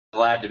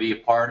glad to be a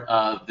part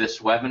of this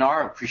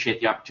webinar. I appreciate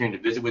the opportunity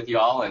to visit with you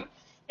all,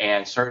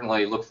 and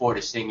certainly look forward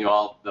to seeing you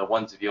all, the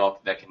ones of you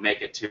all that can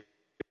make it to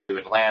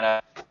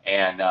Atlanta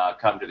and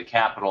come to the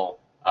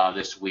Capitol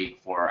this week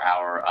for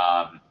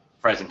our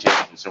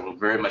presentation. So we're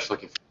very much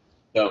looking forward.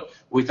 So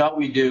what we thought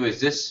we'd do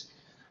is this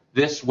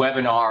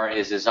webinar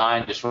is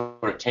designed to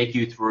sort of take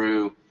you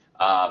through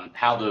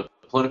how the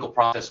political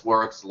process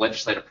works, the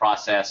legislative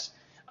process,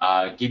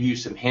 give you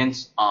some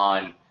hints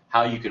on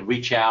how you can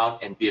reach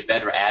out and be a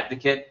better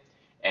advocate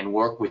and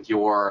work with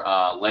your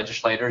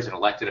legislators and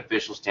elected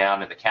officials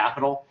down in the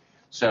Capitol.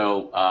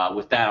 So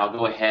with that, I'll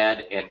go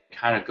ahead and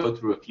kind of go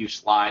through a few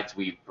slides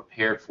we've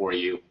prepared for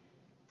you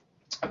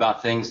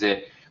about things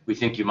that we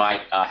think you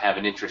might have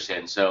an interest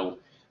in. So,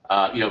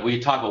 we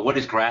talk about what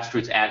is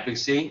grassroots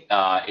advocacy.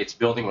 It's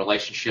building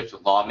relationships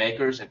with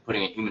lawmakers and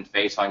putting a human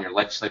face on your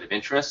legislative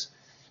interests,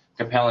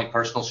 compelling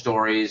personal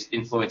stories,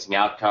 influencing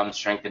outcomes,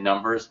 strength in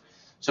numbers.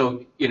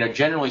 So,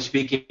 generally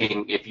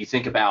speaking, if you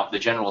think about the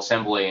General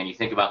Assembly and you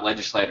think about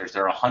legislators,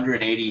 there are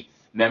 180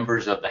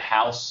 members of the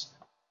House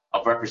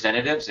of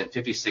Representatives and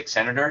 56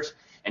 senators.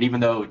 And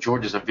even though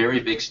Georgia is a very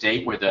big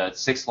state, we're the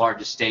 6th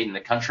largest state in the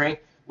country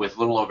with a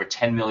little over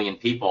 10 million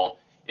people.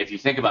 If you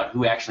think about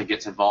who actually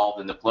gets involved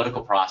in the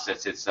political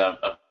process, it's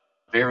a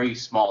very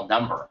small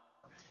number.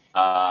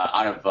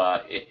 Out of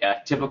a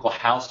typical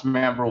House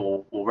member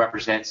will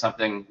represent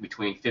something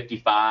between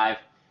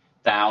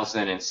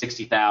 55,000 and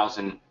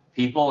 60,000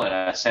 people, and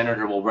a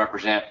senator will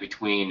represent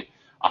between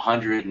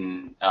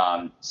 170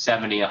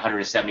 and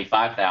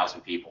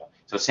 175,000 people.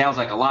 So it sounds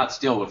like a lot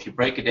still, but if you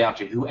break it down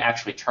to who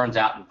actually turns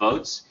out and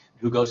votes,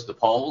 who goes to the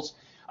polls,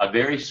 a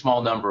very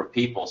small number of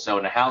people. So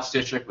in a House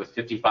district with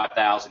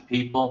 55,000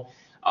 people,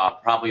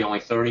 probably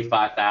only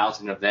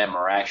 35,000 of them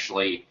are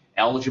actually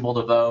eligible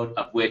to vote,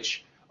 of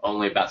which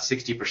only about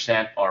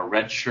 60% are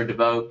registered to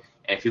vote.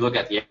 And if you look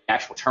at the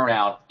actual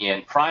turnout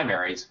in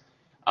primaries,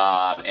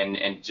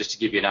 and just to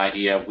give you an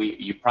idea,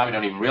 you probably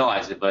don't even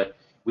realize it, but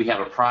we have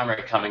a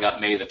primary coming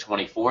up May the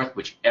 24th,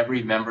 which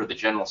every member of the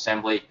General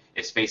Assembly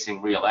is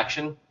facing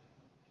re-election.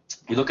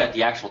 If you look at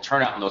the actual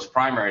turnout in those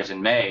primaries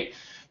in May,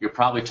 you're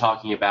probably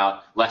talking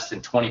about less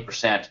than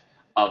 20%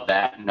 of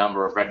that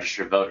number of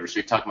registered voters. So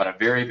you're talking about a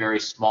very, very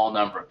small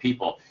number of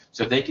people.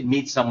 So if they can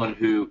meet someone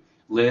who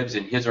lives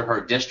in his or her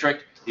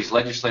district, these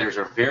legislators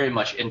are very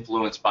much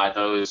influenced by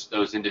those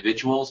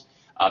individuals,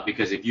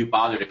 because if you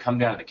bother to come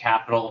down to the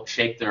Capitol,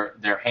 shake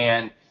their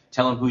hand,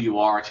 tell them who you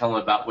are, tell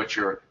them about what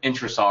your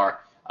interests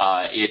are,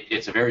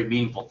 it's a very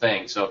meaningful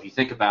thing. So if you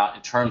think about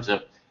in terms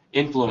of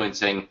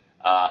influencing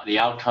the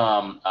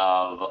outcome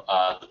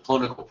of the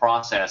political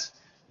process,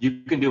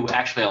 you can do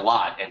actually a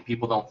lot, and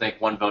people don't think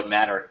one vote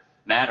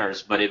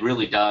matters, but it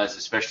really does,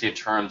 especially in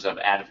terms of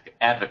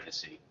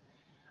advocacy.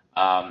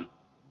 So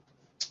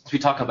we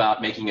talk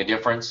about making a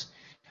difference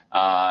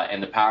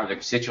and the power of the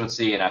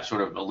constituency, and I've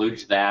sort of alluded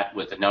to that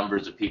with the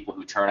numbers of people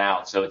who turn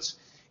out. So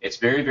it's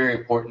very, very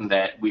important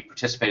that we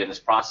participate in this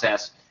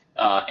process,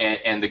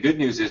 and the good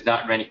news is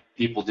not many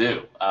people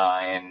do,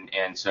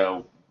 and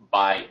so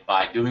by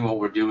doing what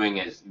we're doing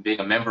is being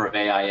a member of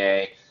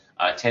AIA,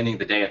 attending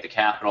the day at the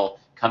Capitol,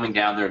 coming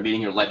down there,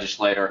 meeting your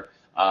legislator,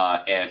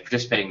 and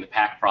participating in the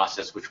PAC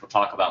process, which we'll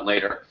talk about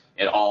later,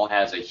 it all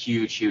has a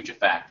huge, huge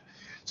effect.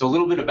 So a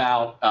little bit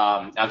about,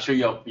 I'm sure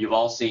you've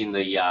all seen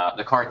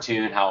the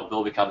cartoon, how a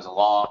bill becomes a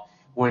law.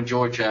 Well, in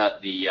Georgia,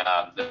 the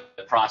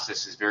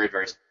process is very,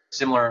 very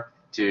similar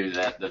to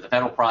the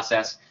federal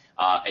process.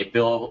 A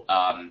bill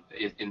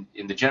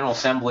in the General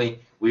Assembly,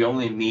 we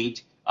only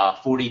meet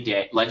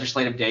 40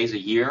 legislative days a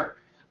year.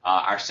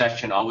 Our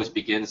session always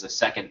begins the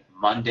second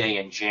Monday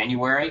in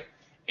January,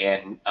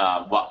 and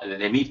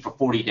they meet for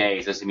 40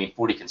 days. Doesn't mean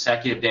 40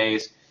 consecutive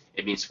days.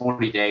 It means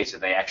 40 days that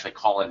they actually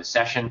call into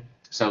session.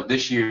 So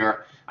this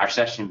year, our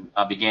session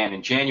began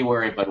in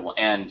January, but it will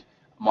end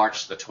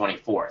March the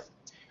 24th.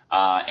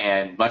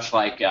 And much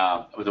like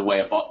the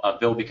way a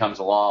bill becomes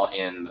a law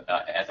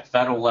at the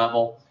federal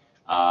level,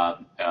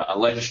 a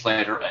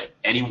legislator,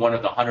 any one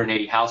of the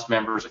 180 House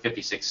members or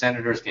 56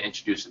 senators can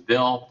introduce a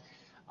bill.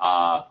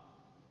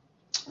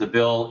 The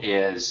bill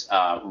has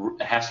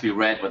to be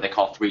read what they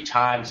call 3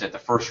 times. At the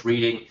first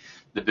reading,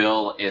 the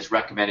bill is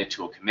recommended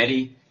to a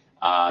committee.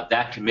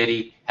 That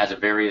committee has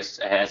various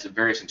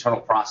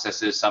internal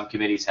processes. Some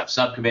committees have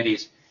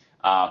subcommittees,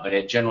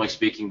 but generally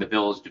speaking, the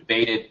bill is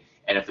debated,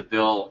 and if the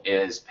bill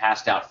is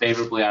passed out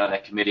favorably out of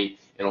that committee,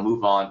 it'll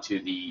move on to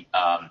the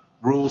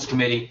Rules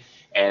Committee,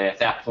 and at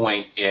that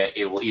point,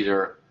 it will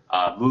either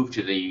move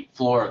to the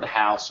floor of the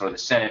House or the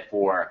Senate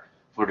for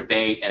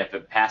debate, and if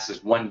it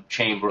passes one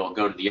chamber, it'll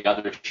go to the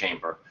other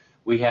chamber.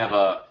 We have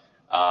a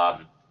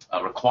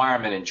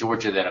requirement in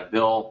Georgia that a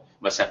bill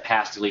must have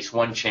passed at least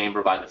one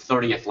chamber by the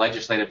 30th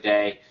legislative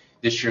day.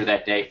 This year,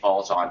 that day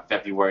falls on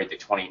February the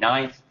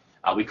 29th.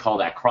 We call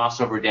that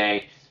crossover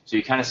day. So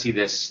you kind of see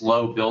this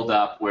slow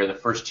buildup where the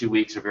first 2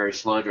 weeks are very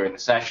slow during the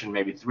session,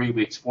 maybe 3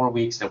 weeks, 4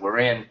 weeks that we're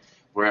in.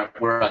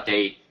 We're at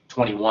day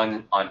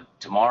 21 on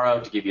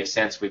tomorrow. To give you a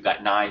sense, we've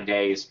got 9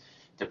 days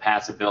to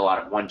pass a bill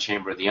out of one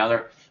chamber or the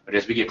other. But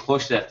as we get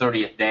close to that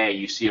 30th day,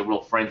 you see a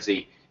real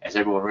frenzy as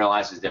everyone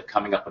realizes they're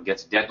coming up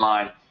against a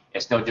deadline.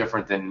 It's no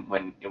different than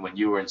when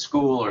you were in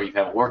school or you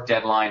have a work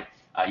deadline.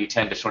 You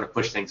tend to sort of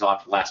push things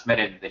off to the last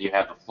minute, and then you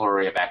have a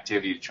flurry of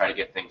activity to try to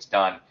get things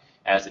done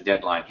as the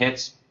deadline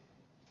hits.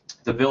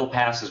 The bill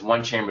passes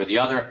one chamber or the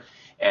other,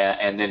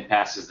 and then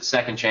passes the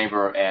second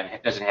chamber, and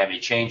it doesn't have any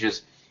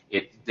changes.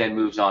 It then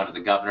moves on to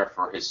the governor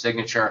for his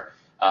signature.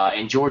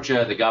 In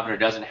Georgia, the governor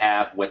doesn't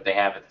have what they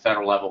have at the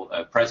federal level.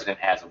 The president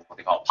has what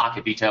they call a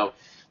pocket veto.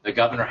 The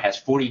governor has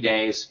 40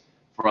 days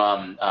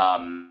from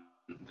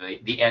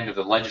the end of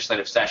the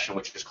legislative session,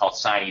 which is called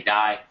sine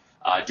die.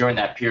 During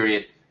that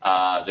period,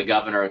 the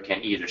governor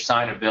can either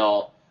sign a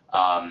bill,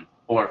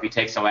 or if he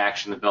takes no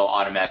action, the bill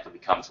automatically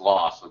becomes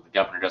law, so the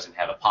governor doesn't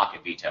have a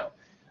pocket veto.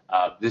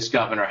 This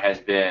governor has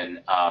been,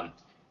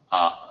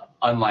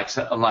 unlike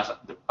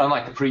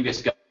the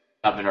previous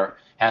governor,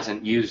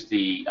 hasn't used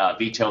the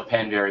veto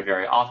pen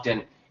very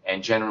often,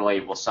 and generally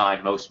will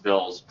sign most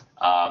bills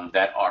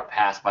that are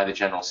passed by the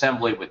General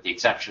Assembly, with the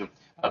exception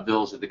of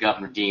bills that the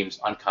governor deems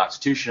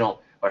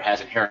unconstitutional or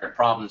has inherent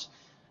problems.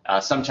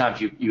 Sometimes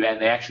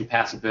they actually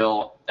pass a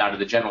bill out of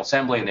the General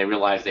Assembly and they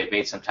realize they've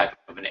made some type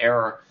of an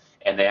error,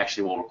 and they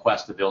actually will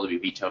request the bill to be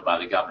vetoed by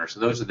the governor. So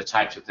those are the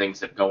types of things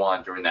that go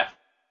on during that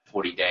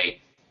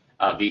 40-day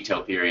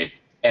veto period.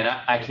 And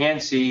I can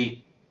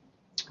see,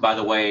 by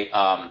the way,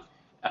 on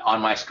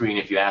my screen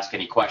if you ask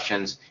any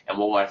questions, and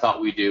what I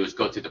thought we'd do is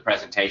go through the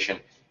presentation.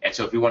 And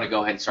so if you want to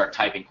go ahead and start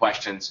typing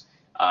questions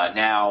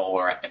now,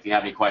 or if you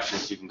have any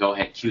questions, you can go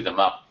ahead and queue them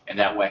up, and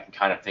that way I can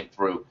kind of think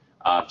through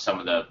some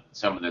of the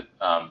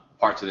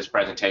parts of this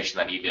presentation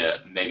that I need to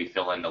maybe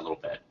fill in a little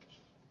bit.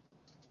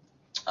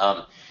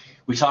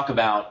 We talk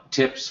about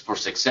tips for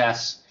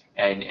success,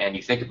 and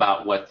you think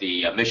about what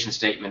the mission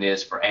statement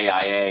is for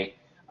AIA.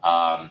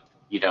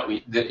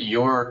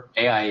 Your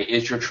AIA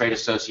is your trade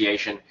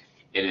association.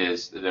 It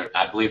is,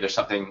 I believe there's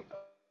something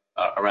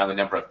around the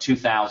number of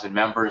 2,000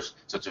 members,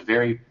 so it's a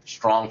very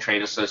strong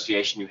trade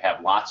association. You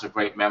have lots of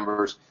great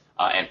members,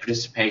 and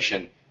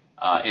participation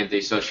in the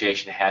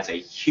association has a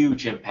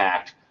huge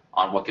impact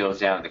on what goes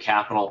down in the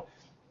Capitol.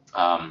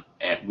 And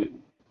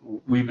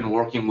we've been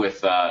working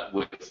with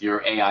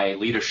your AIA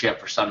leadership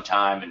for some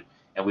time,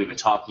 and we've been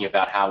talking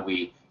about how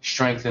we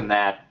strengthen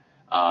that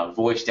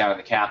voice down in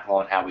the Capitol,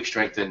 and how we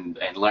strengthen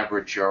and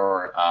leverage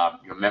your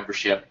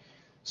membership.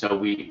 So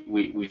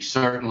we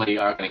certainly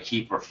are going to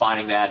keep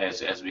refining that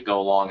as we go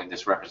along in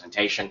this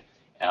representation,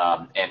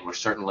 and we're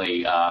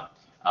certainly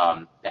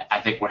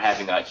I think we're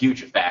having a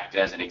huge effect.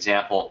 As an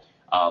example,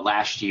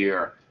 last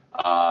year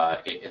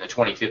in the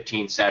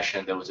 2015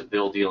 session, there was a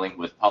bill dealing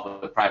with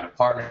public-private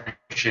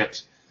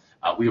partnerships.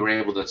 We were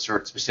able to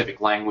insert specific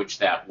language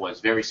that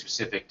was very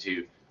specific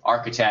to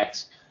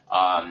architects,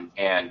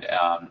 and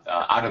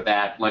out of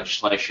that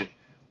legislation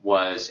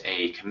was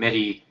a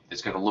committee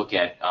that's going to look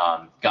at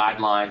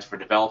guidelines for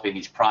developing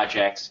these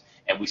projects,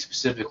 and we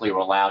specifically were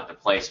allowed to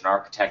place an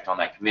architect on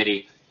that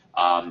committee,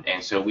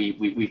 and so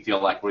we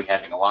feel like we're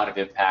having a lot of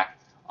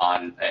impact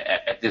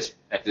at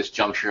this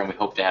juncture, and we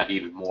hope to have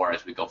even more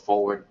as we go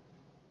forward.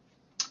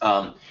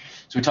 So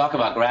we talk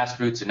about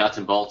grassroots and nuts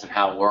and bolts and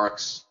how it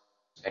works,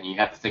 and you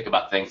have to think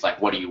about things like,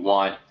 what do you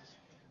want,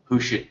 who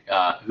should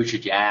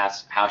you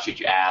ask, how should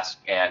you ask,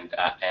 and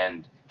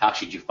how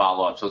should you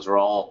follow up. So those are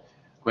all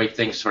great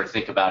things to sort of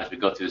think about as we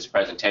go through this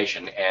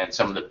presentation, and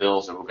some of the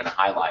bills that we're going to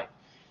highlight.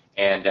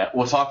 And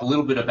we'll talk a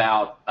little bit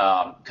about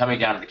coming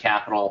down to the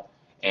Capitol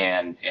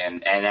and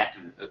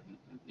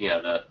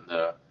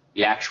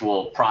the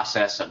actual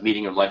process of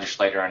meeting a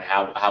legislator and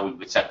how we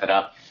would set that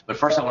up. But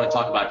first, I want to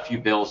talk about a few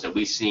bills that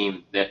we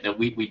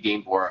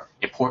deemed were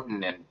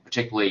important and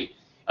particularly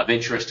of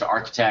interest to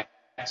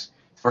architects.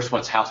 The first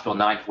one's House Bill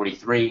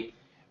 943,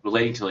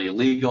 relating to the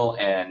illegal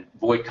and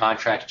void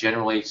contracts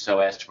generally, so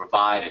as to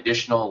provide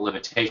additional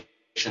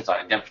limitations on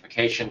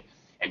indemnification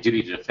and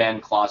duty to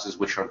defend clauses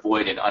which are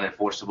void and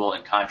unenforceable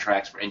in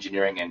contracts for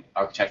engineering and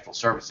architectural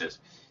services.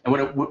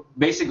 And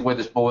basically what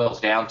this boils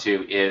down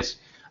to is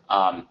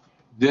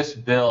this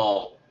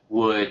bill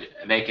would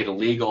make it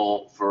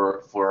illegal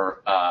for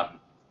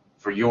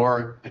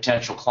your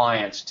potential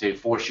clients to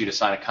force you to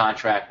sign a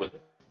contract with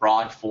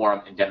broad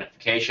form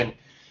indemnification.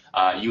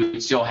 You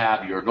would still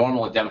have your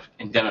normal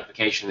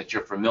indemnification that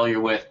you're familiar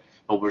with,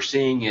 but what we're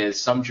seeing is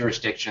some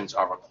jurisdictions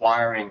are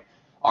requiring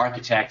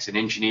architects and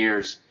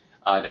engineers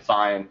to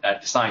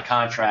sign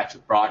contracts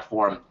with broad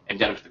form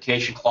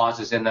indemnification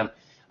clauses in them.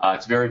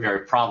 It's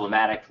very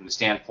problematic from the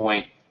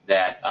standpoint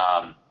that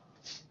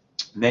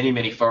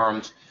many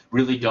firms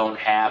really don't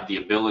have the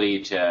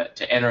ability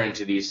to enter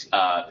into these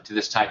to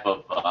this type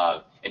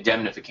of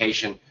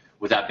indemnification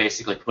without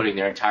basically putting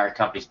their entire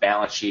company's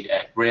balance sheet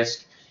at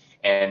risk.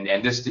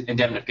 And this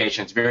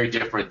indemnification is very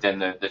different than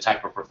the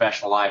type of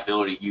professional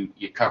liability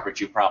coverage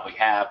you probably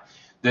have.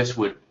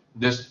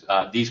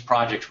 These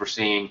projects we're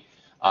seeing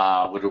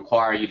would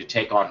require you to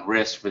take on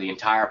risk for the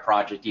entire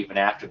project, even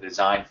after the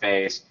design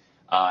phase,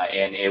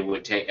 and it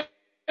would take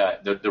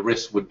the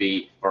risk would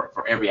be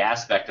for every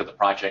aspect of the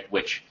project,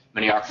 which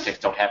many architects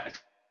don't have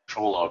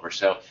control over.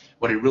 So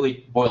what it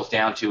really boils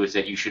down to is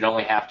that you should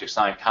only have to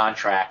sign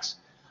contracts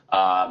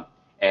and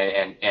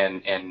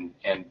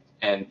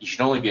you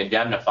should only be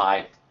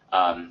indemnified,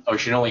 or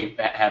should only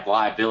have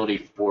liability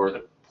for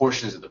the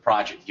portions of the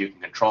project you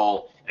can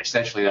control. And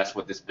essentially, that's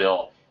what this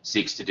bill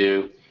seeks to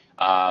do.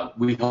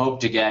 We hope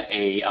to get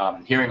a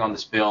hearing on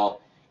this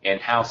bill in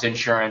House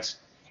Insurance,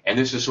 and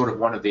this is sort of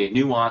one of the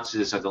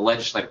nuances of the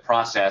legislative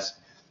process.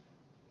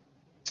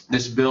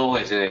 This bill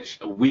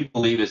we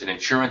believe is an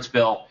insurance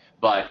bill,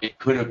 but it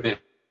could have been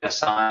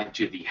assigned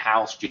to the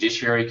House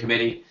Judiciary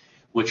Committee,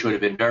 which would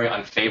have been very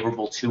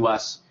unfavorable to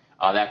us.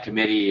 That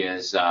committee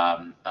is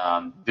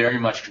very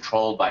much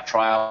controlled by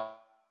trial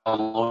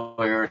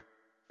lawyers.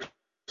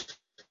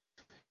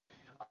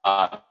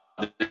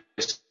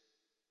 This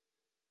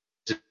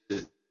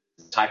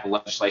type of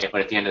legislation,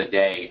 but at the end of the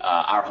day,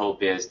 our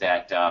hope is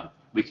that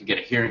we can get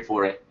a hearing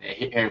for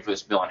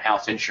this bill on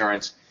House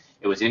Insurance.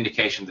 It was an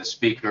indication the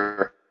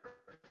Speaker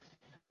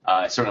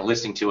certainly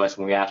listening to us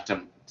when we asked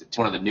him to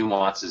one of the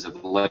nuances of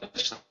the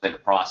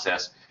legislative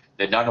process,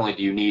 that not only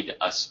do you need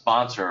a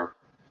sponsor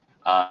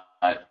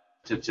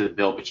to the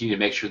bill, but you need to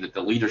make sure that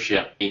the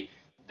leadership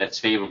that's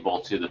favorable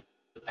to the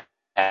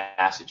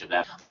passage of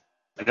that.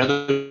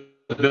 Another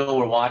bill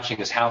we're watching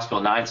is House Bill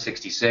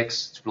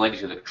 966. It's related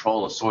to the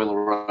control of soil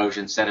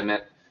erosion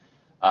sediment.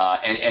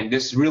 And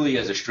this really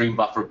is a stream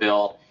buffer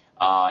bill.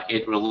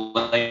 It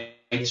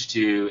relates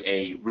to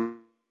a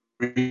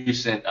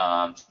recent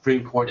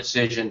Supreme Court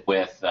decision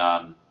with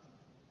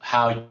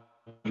how you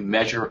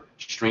measure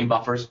stream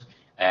buffers.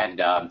 And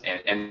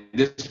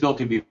this bill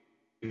can be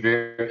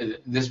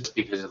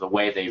because of the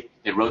way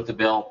they wrote the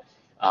bill.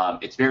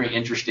 It's very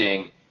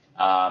interesting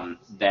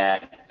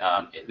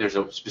that there's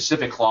a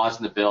specific clause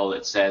in the bill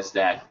that says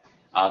that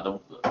the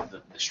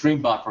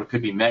stream buffer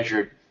could be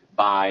measured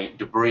by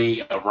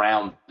debris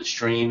around the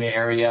stream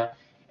area,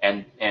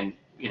 and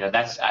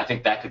I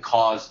think that could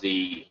cause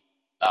the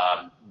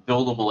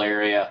buildable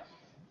area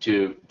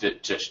to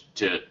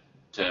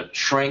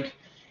shrink.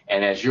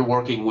 And as you're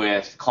working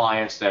with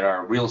clients that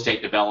are real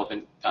estate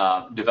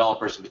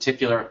developers in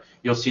particular,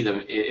 you'll see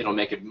them. It'll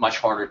make it much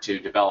harder to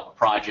develop a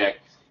project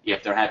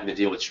if they're having to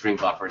deal with stream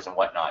buffers and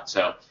whatnot.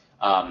 So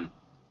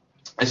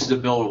this is a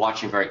bill we're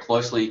watching very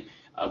closely.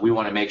 We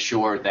want to make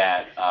sure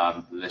that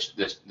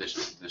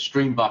the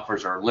stream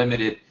buffers are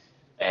limited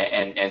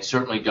and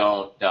certainly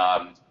don't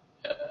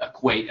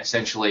equate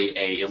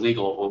essentially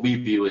what we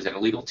view as an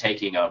illegal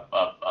taking of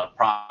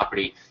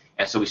property.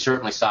 And so we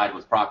certainly side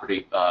with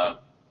property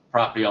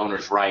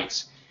owners'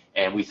 rights.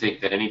 And we think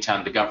that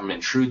anytime the government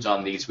intrudes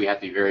on these, we have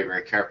to be very,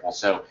 very careful.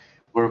 So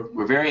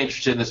we're very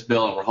interested in this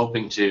bill, and we're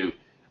hoping to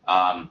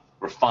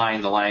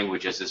refine the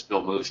language as this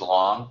bill moves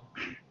along.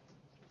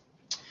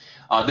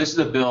 This is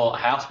a bill,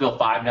 House Bill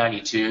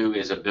 592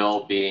 is a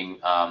bill being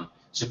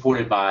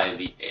supported by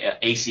the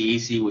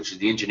ACEC, which is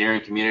the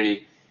engineering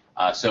community.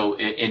 So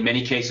in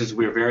many cases,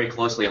 we're very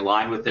closely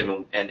aligned with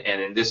them, and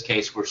in this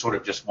case, we're sort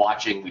of just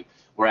watching.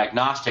 We're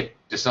agnostic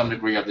to some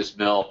degree of this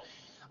bill.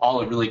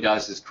 All it really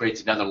does is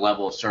creates another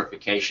level of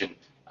certification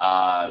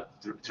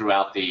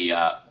throughout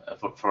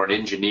for an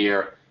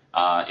engineer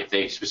if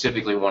they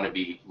specifically want to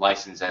be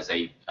licensed as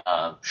a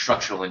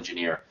structural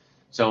engineer.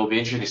 So it'll be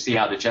interesting to see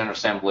how the General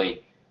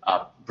Assembly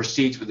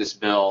proceeds with this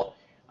bill.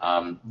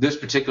 This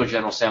particular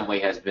General Assembly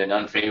has been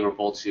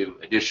unfavorable to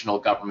additional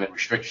government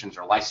restrictions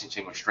or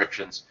licensing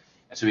restrictions,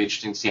 and so it'll be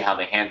interesting to see how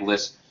they handle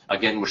this.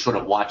 Again, we're sort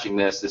of watching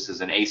this. This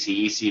is an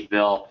ACEC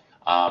bill,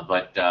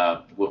 but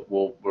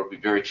we'll be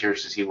very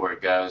curious to see where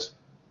it goes.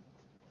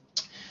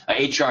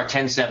 HR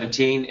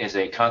 1017 is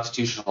a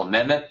constitutional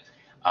amendment.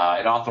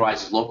 It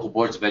authorizes local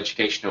boards of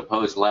education to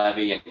oppose,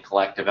 levy, and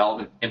collect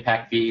development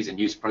impact fees and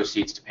use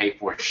proceeds to pay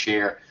for a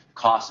share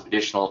costs of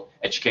additional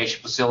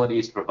education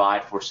facilities,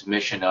 provide for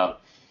submission of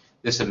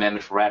this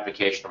amendment for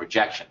ratification or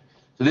rejection.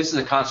 So this is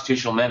a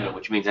constitutional amendment,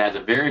 which means it has a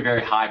very,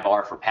 very high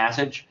bar for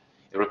passage.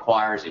 It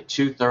requires a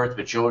 2/3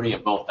 majority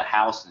of both the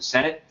House and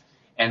Senate,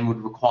 and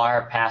would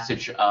require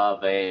passage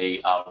of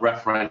a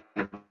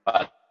referendum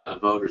by the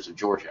voters of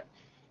Georgia.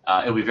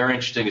 It'll be very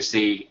interesting to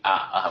see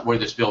where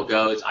this bill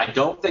goes. I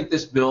don't think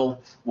this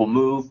bill will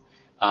move.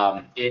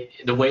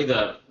 The way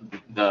the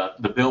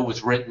bill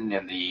was written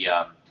in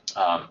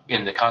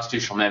the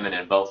constitutional amendment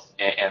and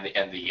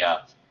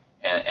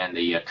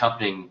the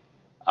accompanying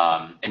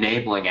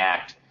enabling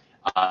act,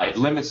 it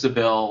limits the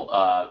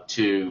bill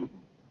to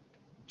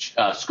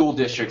school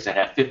districts that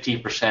have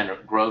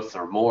 15% growth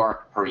or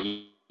more per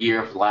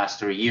year for the last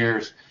 3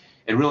 years.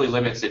 It really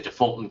limits it to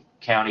Fulton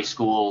County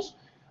schools,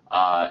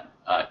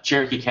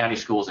 Cherokee County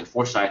schools, and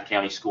Forsyth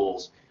County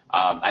schools.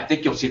 I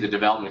think you'll see the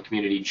development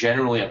community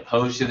generally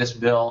opposed to this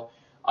bill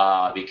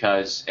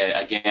because,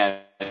 again,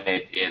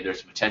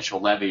 there's a potential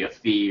levy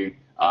of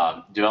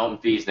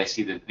development fees. They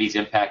see these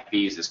impact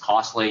fees as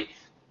costly.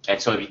 And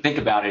so if you think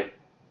about it,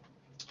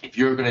 if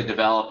you're going to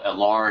develop a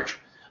large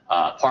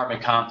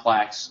apartment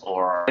complex,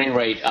 or at any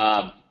rate,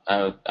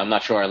 I'm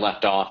not sure I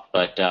left off,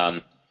 but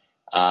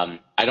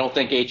I don't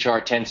think HR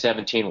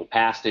 1017 will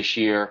pass this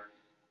year.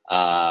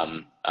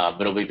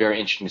 But it'll be very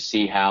interesting to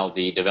see how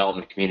the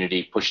development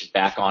community pushes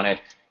back on it.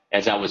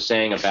 As I was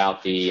saying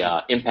about the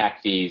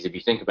impact fees, if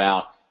you think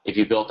about if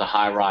you built a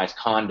high-rise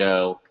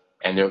condo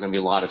and there are going to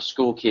be a lot of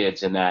school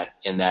kids in that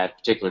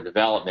particular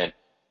development,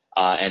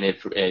 and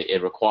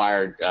it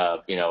required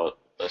a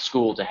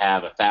school to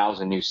have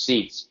 1,000 new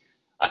seats,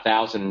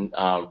 1,000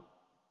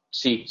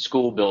 seat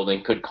school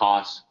building could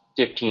cost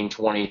 $15,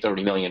 $20,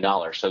 $30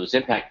 million. So this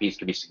impact piece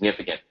could be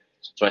significant.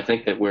 So I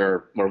think that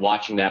we're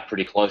watching that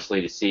pretty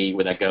closely to see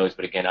where that goes.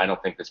 But again, I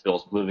don't think this bill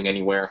is moving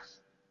anywhere.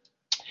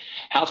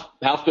 House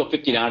Bill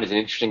 59 is an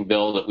interesting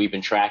bill that we've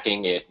been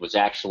tracking. It was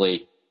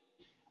actually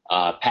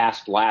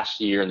passed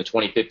last year in the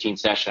 2015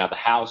 session out of the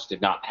House,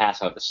 did not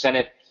pass out of the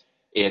Senate.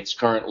 It's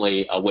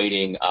currently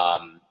awaiting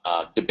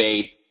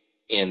debate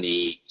in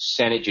the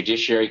Senate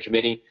Judiciary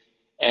Committee,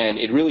 and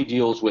it really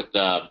deals with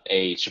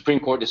a Supreme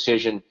Court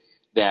decision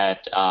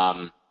that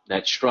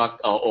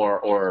struck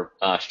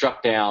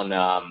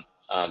down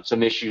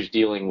some issues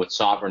dealing with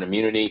sovereign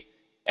immunity,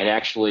 and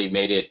actually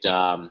made it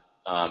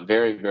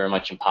very, very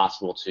much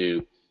impossible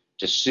to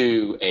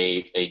sue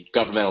a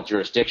governmental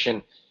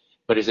jurisdiction.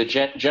 But as the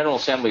General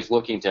Assembly is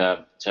looking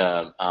to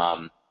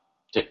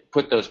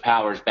put those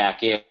powers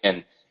back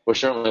in, we're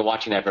certainly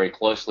watching that very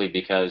closely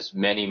because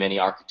many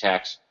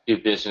architects do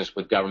business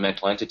with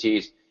governmental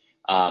entities.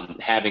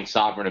 Having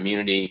sovereign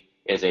immunity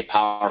is a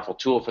powerful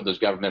tool for those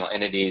governmental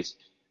entities,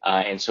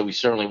 and so we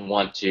certainly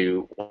want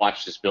to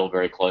watch this bill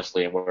very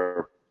closely, and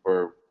we're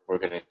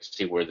going to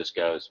see where this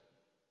goes.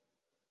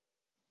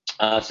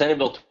 Senate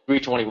Bill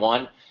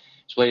 321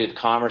 is related to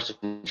commerce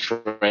and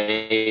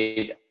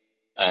trade.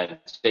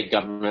 State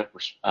government,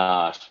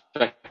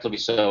 respectively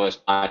so as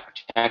to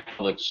protect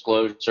public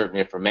disclosure of certain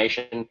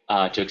information,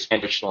 to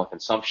expand additional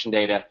consumption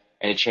data,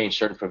 and to change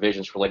certain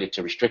provisions related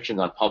to restrictions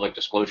on public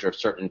disclosure of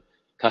certain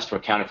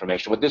customer account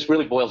information. What this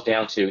really boils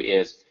down to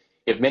is,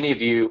 if many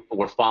of you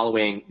were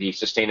following the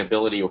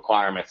sustainability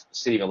requirements the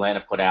City of Atlanta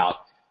put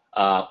out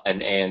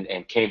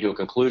and came to a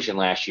conclusion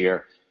last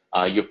year,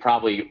 you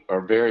probably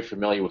are very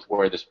familiar with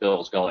where this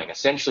bill is going.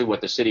 Essentially,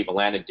 what the City of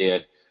Atlanta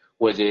did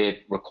was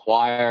it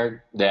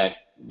required that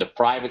the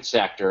private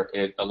sector,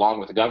 along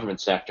with the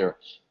government sector,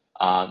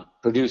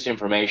 produce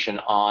information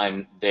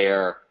on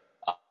their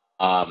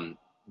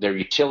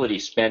utility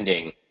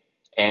spending,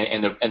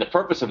 and the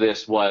purpose of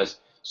this was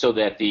so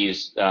that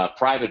these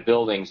private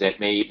buildings that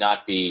may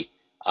not be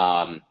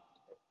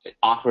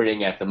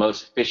operating at the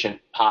most efficient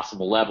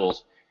possible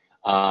levels,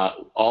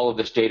 all of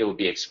this data would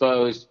be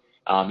exposed.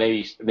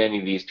 Maybe many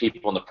of these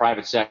people in the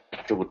private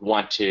sector would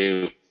want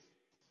to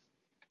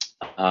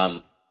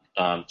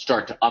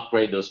start to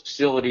upgrade those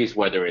facilities,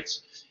 whether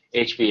it's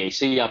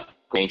HVAC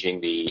changing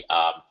the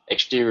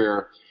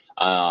exterior,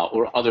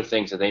 or other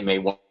things that they may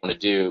want to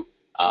do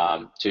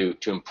to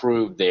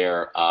improve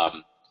their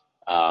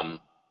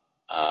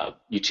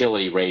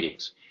utility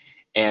ratings.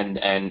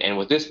 And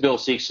what this bill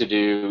seeks to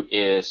do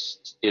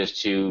is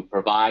to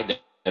provide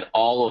that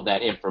all of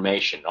that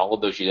information, all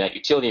of that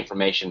utility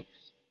information,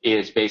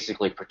 is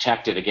basically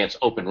protected against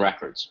open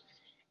records.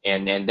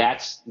 And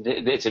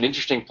it's an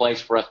interesting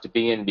place for us to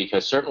be in,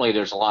 because certainly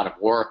there's a lot of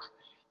work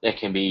that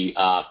can be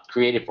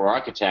created for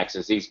architects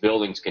as these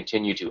buildings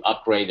continue to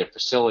upgrade their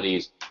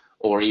facilities,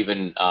 or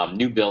even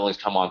new buildings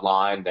come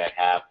online that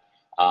have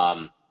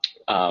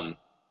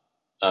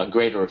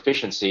greater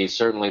efficiency.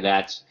 Certainly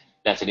that's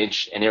an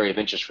area of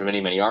interest for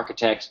many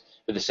architects.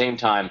 But at the same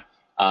time,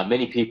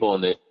 many people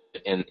in the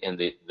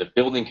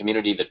building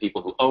community, the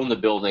people who own the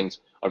buildings,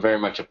 are very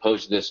much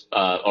opposed to this,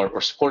 or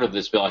supportive of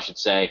this bill, I should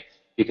say,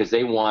 because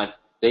they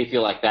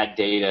feel like that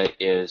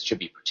data should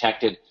be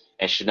protected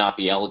and should not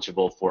be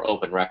eligible for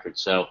open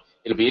records. So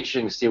it'll be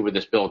interesting to see where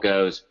this bill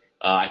goes.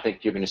 I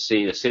think you're going to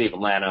see the City of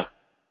Atlanta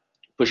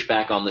push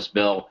back on this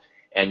bill,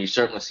 and you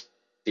certainly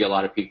see a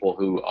lot of people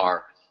who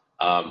are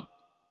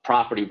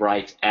property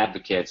rights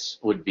advocates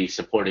would be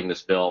supporting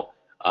this bill.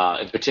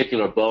 In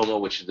particular, BOMA,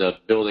 which is the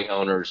Building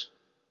Owners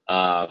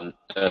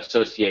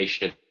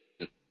Association,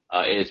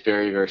 is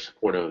very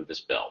supportive of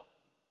this bill.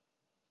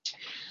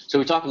 So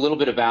we talked a little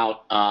bit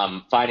about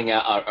finding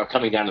out or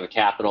coming down to the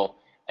Capitol,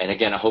 and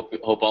again, I hope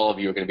all of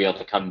you are going to be able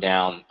to come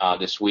down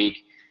this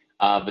week.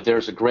 But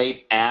there's a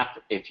great app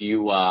if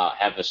you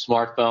have a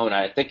smartphone.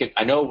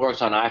 I know it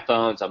works on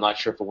iPhones. I'm not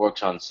sure if it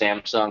works on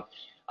Samsung.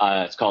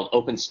 It's called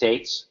Open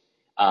States,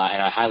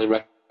 and I highly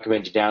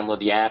recommend you download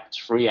the app. It's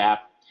a free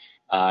app,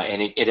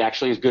 and it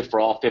actually is good for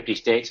all 50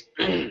 states.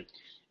 And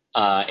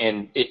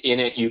in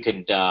it, you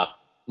can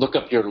look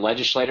up your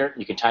legislator.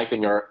 You can type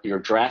in your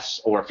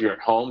address, or if you're at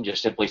home,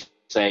 just simply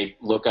say,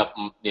 look up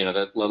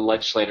the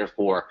legislator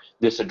for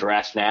this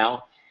address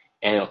now,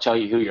 and it'll tell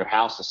you who your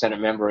House and Senate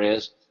member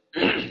is.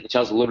 It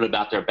tells a little bit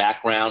about their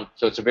background.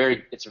 So it's a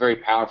very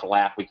powerful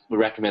app. We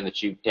recommend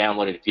that you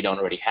download it if you don't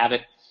already have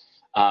it.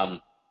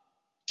 And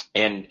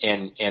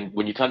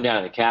when you come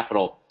down to the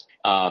Capitol,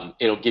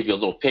 it'll give you a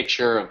little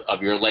picture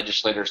of your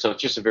legislator. So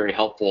it's just a very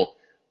helpful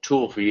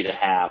tool for you to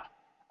have,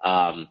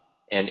 and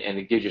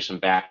it gives you some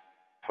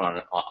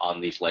background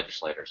on these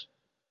legislators.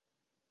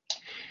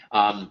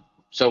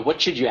 So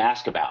what should you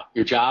ask about?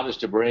 Your job is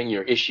to bring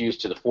your issues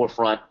to the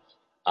forefront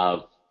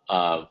of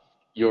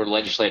your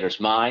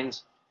legislators'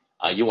 minds.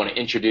 You want to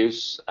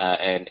introduce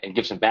and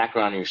give some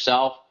background on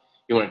yourself.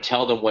 You want to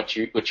tell them what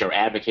you're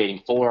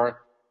advocating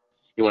for.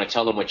 You want to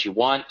tell them what you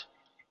want,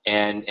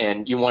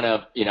 and you want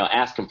to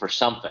ask them for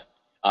something,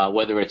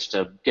 whether it's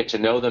to get to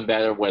know them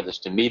better, whether it's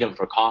to meet them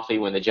for coffee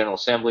when the General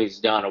Assembly is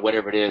done, or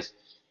whatever it is.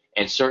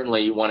 And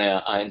certainly you want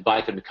to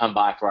invite them to come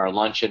by for our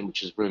luncheon,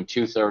 which is room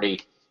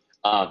 230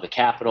 of the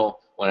Capitol,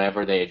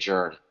 whenever they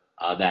adjourn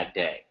that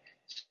day.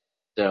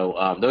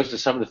 So those are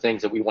some of the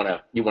things that you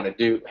want to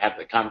do, have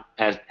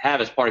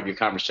as part of your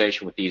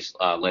conversation with these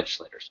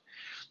legislators.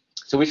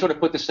 So we sort of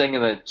put this thing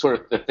in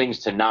the things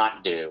to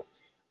not do.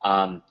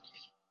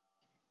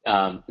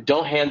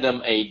 Don't hand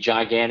them a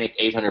gigantic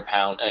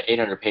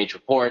 800-page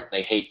report.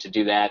 They hate to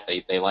do that.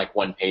 They like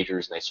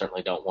one-pagers, and they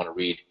certainly don't want to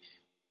read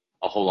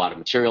a whole lot of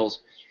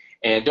materials.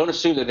 And don't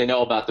assume that they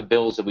know about the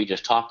bills that we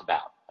just talked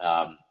about.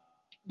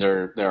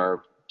 There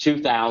are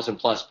 2,000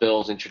 plus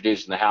bills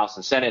introduced in the House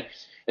and Senate.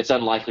 It's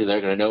unlikely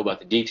they're going to know about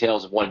the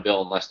details of one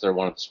bill unless they're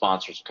one of the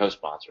sponsors or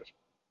co-sponsors.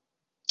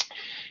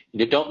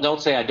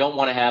 Don't say I don't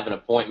want to have an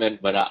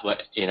appointment, but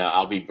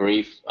I'll be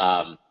brief.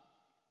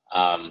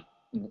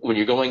 When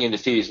you're going in to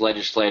see these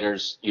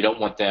legislators, you don't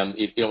want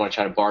to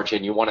try to barge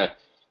in. You want to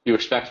be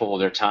respectful of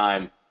their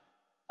time.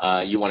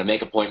 You want to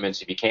make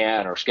appointments if you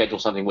can, or schedule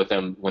something with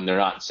them when they're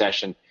not in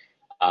session.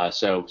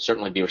 So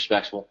certainly be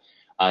respectful.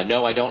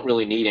 No, I don't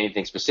really need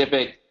anything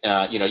specific.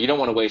 You don't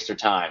want to waste their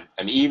time.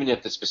 I mean, even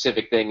if the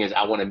specific thing is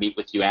I want to meet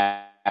with you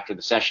after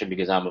the session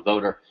because I'm a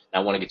voter and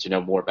I want to get to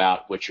know more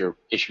about what your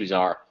issues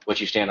are,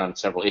 what you stand on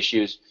several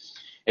issues.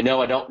 And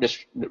no, I don't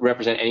just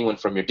represent anyone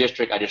from your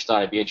district. I just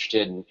thought I'd be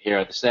interested in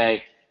hearing to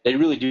say they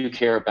really do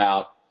care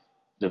about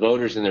the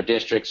voters in their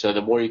district. So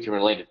the more you can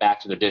relate it back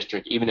to their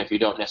district, even if you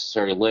don't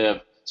necessarily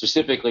live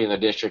specifically in the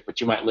district,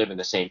 but you might live in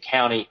the same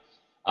county,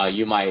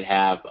 you might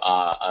have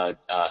a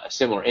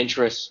similar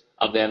interests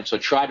of them. So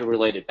try to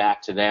relate it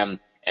back to them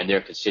and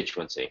their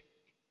constituency.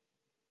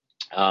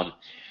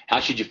 How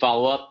should you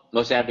follow up?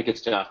 Most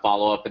advocates do not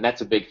follow up, and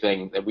that's a big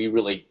thing that we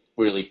really,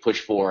 really push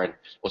for. And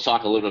we'll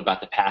talk a little bit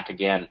about the PAC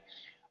again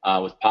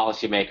with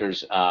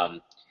policymakers.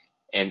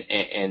 And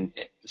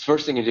the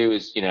first thing to do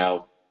is,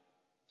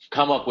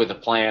 come up with a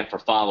plan for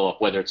follow-up,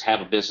 whether it's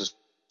have a business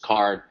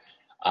card,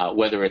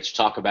 whether it's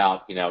talk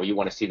about, you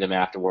want to see them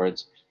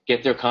afterwards,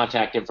 get their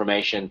contact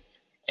information,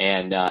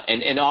 and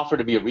offer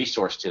to be a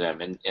resource to them.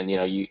 And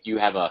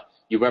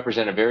you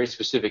represent a very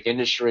specific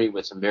industry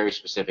with some very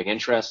specific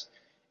interests,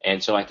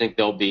 and so I think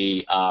they'll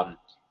be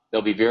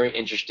very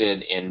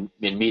interested in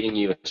meeting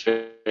you,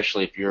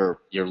 especially if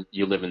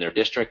you live in their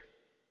district.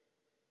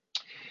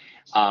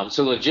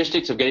 So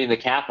logistics of getting to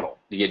the Capitol.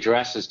 The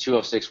address is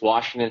 206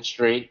 Washington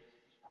Street,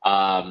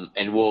 and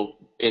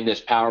in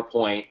this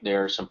PowerPoint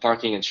there are some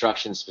parking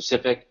instructions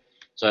specific.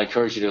 So I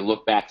encourage you to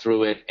look back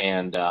through it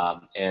and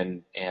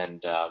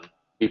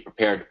be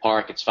prepared to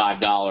park. It's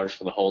 $5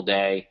 for the whole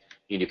day.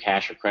 You can do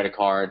cash or credit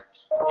card,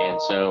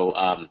 and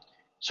so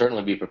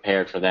certainly be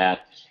prepared for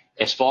that.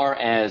 As far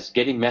as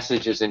getting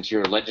messages into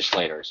your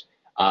legislators,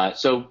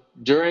 so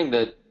during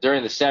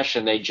the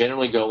session they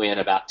generally go in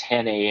about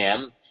 10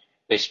 a.m.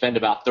 They spend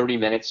about 30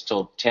 minutes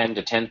till 10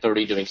 to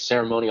 10:30 doing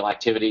ceremonial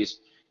activities.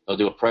 They'll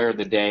do a prayer of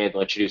the day.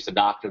 They'll introduce the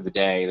doctor of the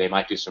day. They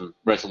might do some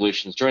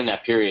resolutions. During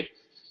that period,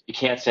 you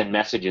can't send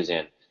messages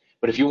in.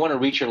 But if you want to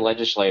reach your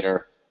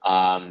legislator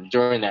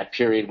during that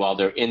period while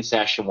they're in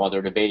session, while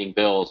they're debating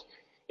bills,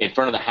 in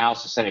front of the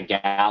House and Senate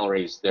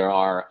galleries, there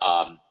are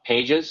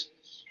pages.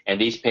 And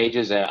these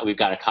pages, we've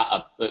got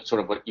a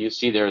sort of what you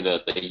see there,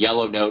 the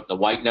yellow note, the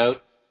white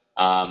note.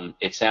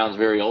 It sounds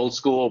very old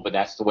school, but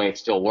that's the way it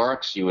still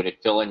works. You would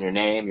fill in your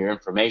name, your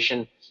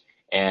information,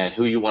 and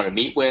who you want to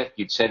meet with.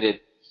 You'd send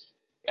it,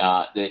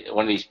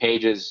 one of these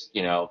pages,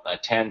 a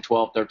 10,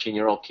 12,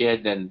 13-year-old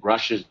kid then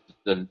rushes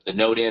the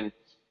note in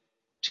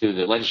to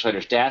the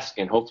legislator's desk,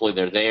 and hopefully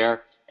they're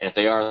there. And if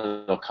they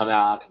are, they'll come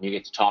out, and you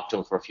get to talk to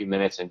them for a few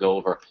minutes and go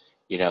over,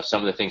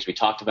 some of the things we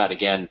talked about.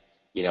 Again,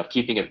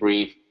 keeping it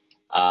brief,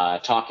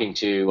 talking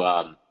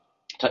to,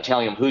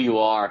 telling them who you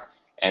are,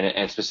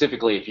 and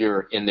specifically if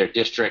you're in their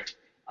district,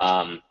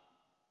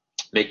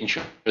 making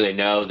sure they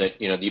know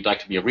that you'd like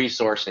to be a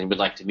resource and would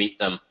like to meet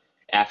them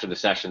after the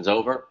session's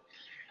over.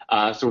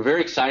 So we're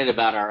very excited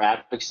about our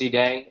Advocacy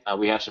Day.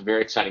 We have some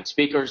very exciting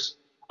speakers.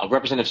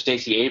 Representative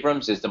Stacey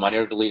Abrams is the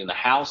minority leader in the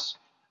House.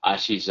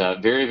 She's a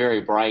very,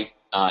 very bright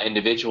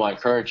individual. I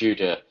encourage you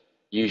to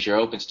use your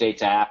Open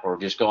States app or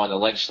just go on the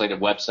legislative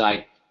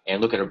website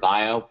and look at her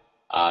bio.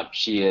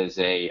 She is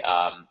an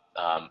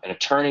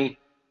attorney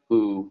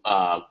who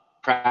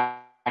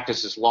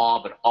practices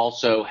law, but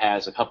also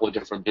has a couple of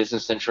different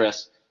business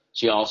interests.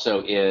 She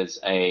also is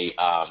a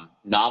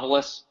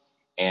novelist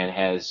and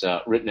has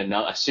written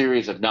a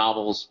series of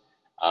novels,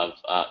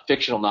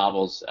 fictional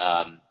novels,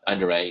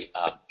 under a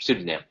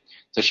pseudonym.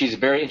 So she's a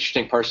very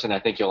interesting person. I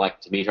think you'll like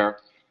to meet her.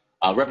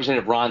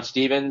 Representative Ron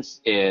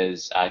Stevens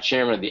is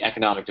chairman of the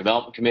Economic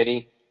Development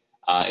Committee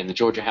in the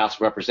Georgia House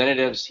of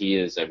Representatives. He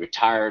is a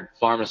retired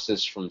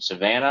pharmacist from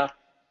Savannah,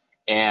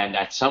 and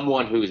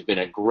someone who's been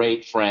a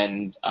great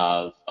friend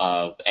of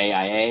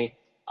AIA.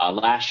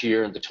 Last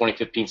year in the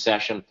 2015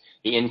 session,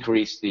 He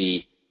increased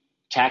the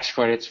tax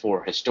credits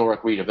for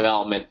historic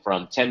redevelopment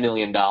from $10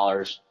 million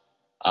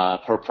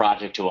per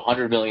project to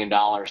 $100 million.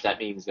 That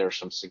means there's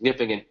some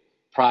significant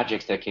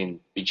projects that can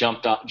be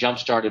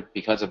jump-started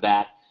because of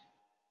that.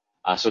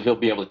 So he'll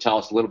be able to tell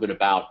us a little bit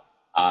about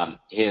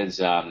his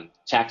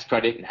tax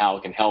credit and how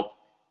it can help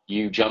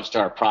you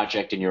jumpstart a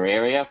project in your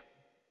area.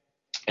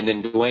 And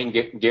then Dwayne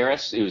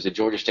Garris, who's a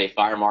Georgia State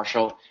Fire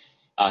Marshal,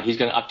 he's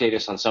going to update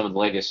us on some of the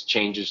latest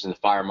changes in the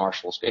fire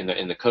marshals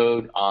in the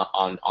code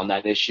on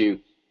that issue,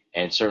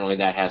 and certainly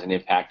that has an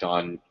impact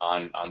on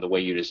the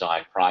way you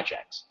design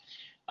projects.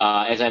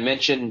 As I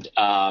mentioned,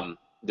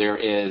 there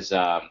is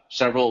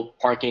several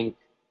parking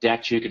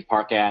decks you can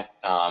park at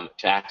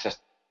to access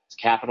the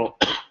Capitol.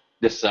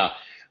 This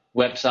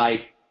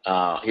website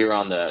here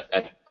on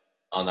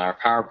our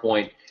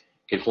PowerPoint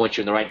can point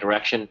you in the right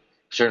direction.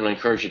 Certainly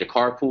encourage you to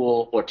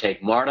carpool or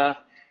take MARTA.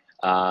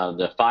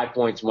 The 5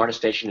 Points MARTA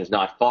station is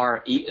not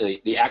far.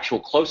 The actual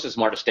closest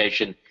MARTA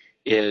station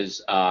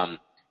is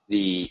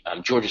the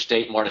Georgia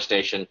State MARTA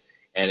station,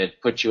 and it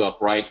puts you up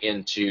right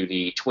into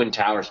the Twin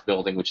Towers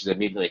building, which is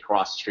immediately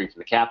across the street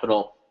from the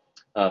Capitol.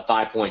 5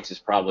 Points is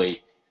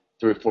probably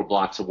 3 or 4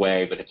 blocks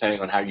away, but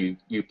depending on how you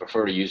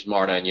prefer to use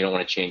MARTA and you don't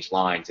want to change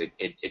lines,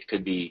 it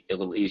could be a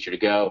little easier to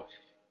go.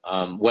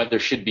 Weather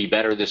should be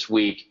better this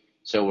week,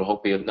 so we're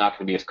hoping it's not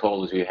going to be as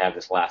cold as we had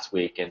this last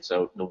week, and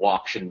so the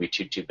walk shouldn't be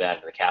too bad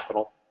in the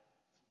Capitol.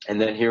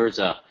 And then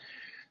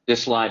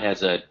this slide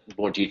has a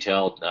more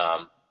detailed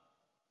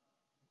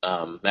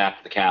map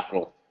of the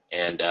Capitol,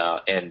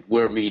 and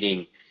we're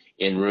meeting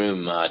in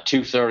room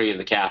 230 of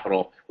the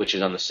Capitol, which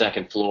is on the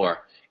 2nd floor,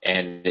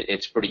 and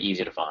it's pretty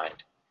easy to find.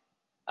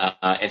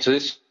 And so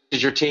this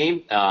is your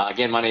team.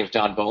 Again, my name is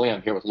Don Boley.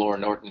 I'm here with Laura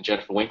Norton and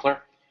Jennifer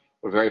Winkler.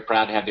 We're very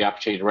proud to have the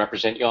opportunity to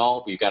represent you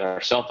all. We've got our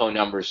cell phone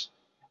numbers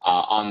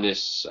on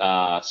this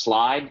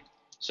slide,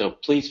 so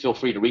please feel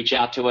free to reach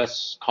out to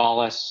us, call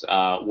us,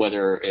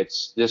 whether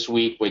it's this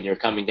week when you're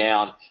coming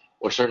down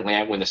or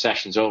certainly when the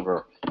session's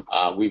over.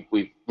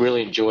 We've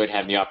really enjoyed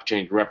having the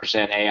opportunity to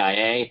represent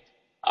AIA.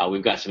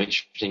 We've got some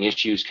interesting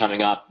issues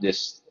coming up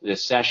this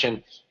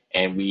session,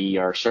 and we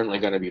are certainly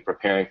going to be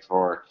preparing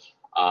for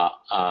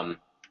the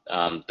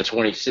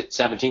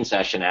 2017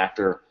 session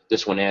after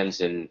this one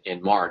ends in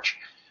March.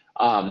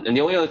 And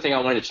the only other thing I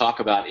wanted to talk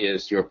about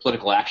is your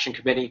political action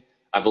committee.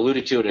 I've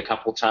alluded to it a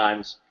couple of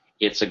times.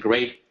 It's a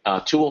great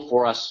tool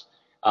for us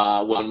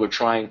when we're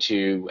trying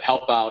to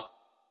help out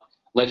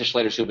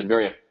legislators who've been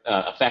very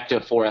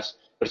effective for us,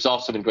 but it's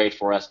also been great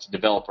for us to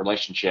develop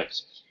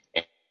relationships.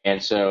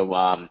 And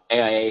so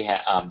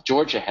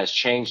Georgia has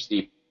changed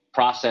the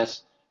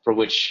process for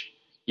which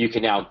you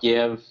can now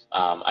give.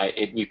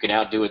 You can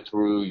now do it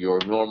through your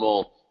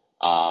normal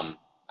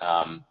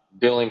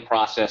billing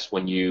process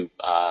when you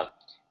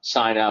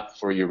sign up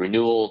for your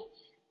renewal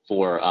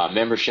for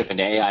membership in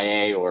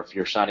AIA, or if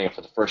you're signing up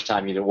for the first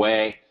time. Either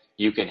way,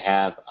 you can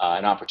have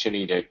an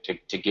opportunity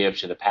to give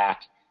to the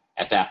PAC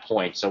at that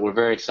point. So we're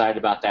very excited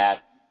about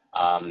that.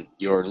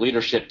 Your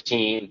leadership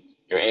team,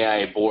 your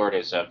AIA board,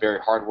 is a very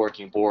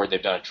hardworking board.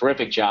 They've done a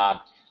terrific job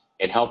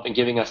in helping,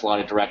 giving us a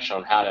lot of direction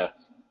on how to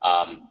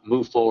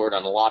move forward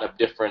on a lot of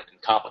different and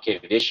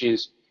complicated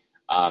issues.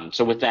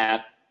 So with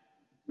that,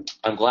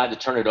 I'm glad to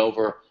turn it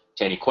over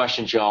to any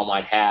questions you all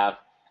might have.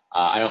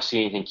 I don't see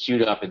anything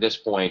queued up at this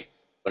point,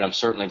 but I'm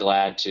certainly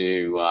glad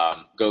to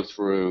go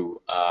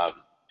through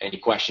any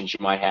questions you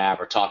might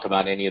have or talk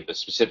about any of the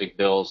specific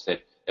bills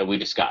that we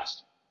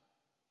discussed.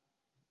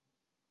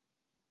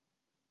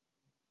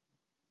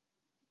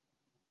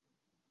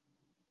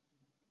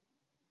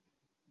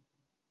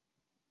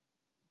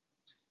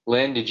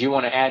 Lynn, did you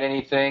want to add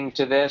anything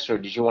to this, or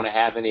did you want to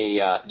have any?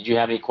 Did you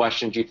have any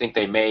questions you think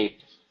they may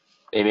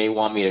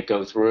want me to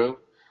go through?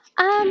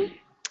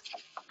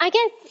 I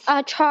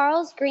guess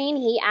Charles Green,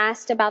 he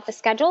asked about the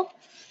schedule.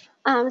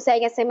 So I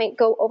guess I might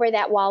go over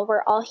that while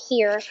we're all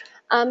here.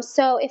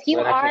 So if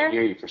you I can't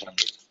hear you for some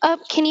reason. Oh,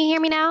 can you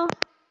hear me now?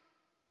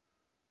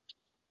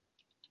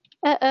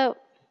 Uh-oh.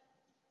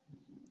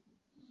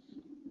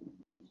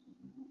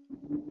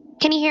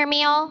 Can you hear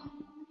me all?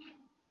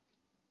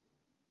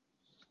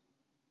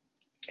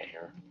 Can't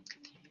hear.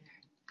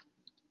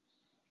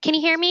 Can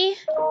you hear me?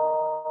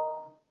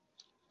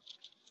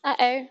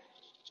 Uh-oh.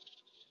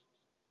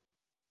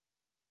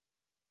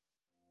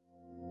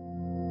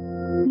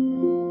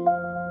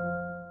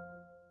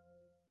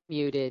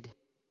 Muted.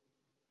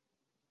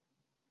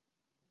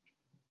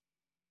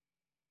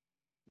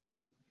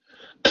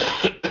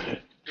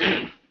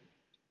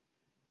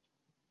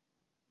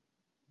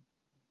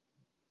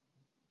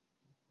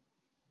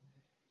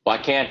 Well,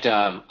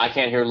 I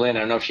can't hear Lynn. I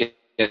don't know if she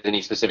has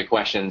any specific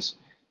questions.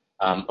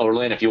 Or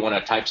Lynn, if you want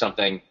to type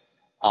something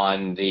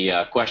on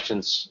the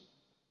questions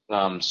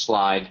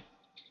slide,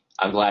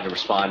 I'm glad to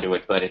respond to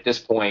it. But at this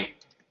point,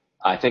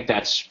 I think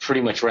that's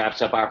pretty much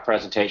wraps up our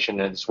presentation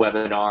and this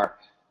webinar.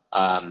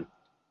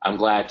 I'm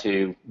glad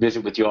to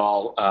visit with you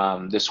all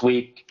this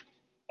week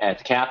at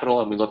the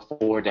Capitol, and we look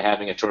forward to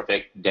having a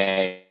terrific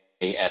day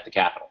at the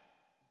Capitol.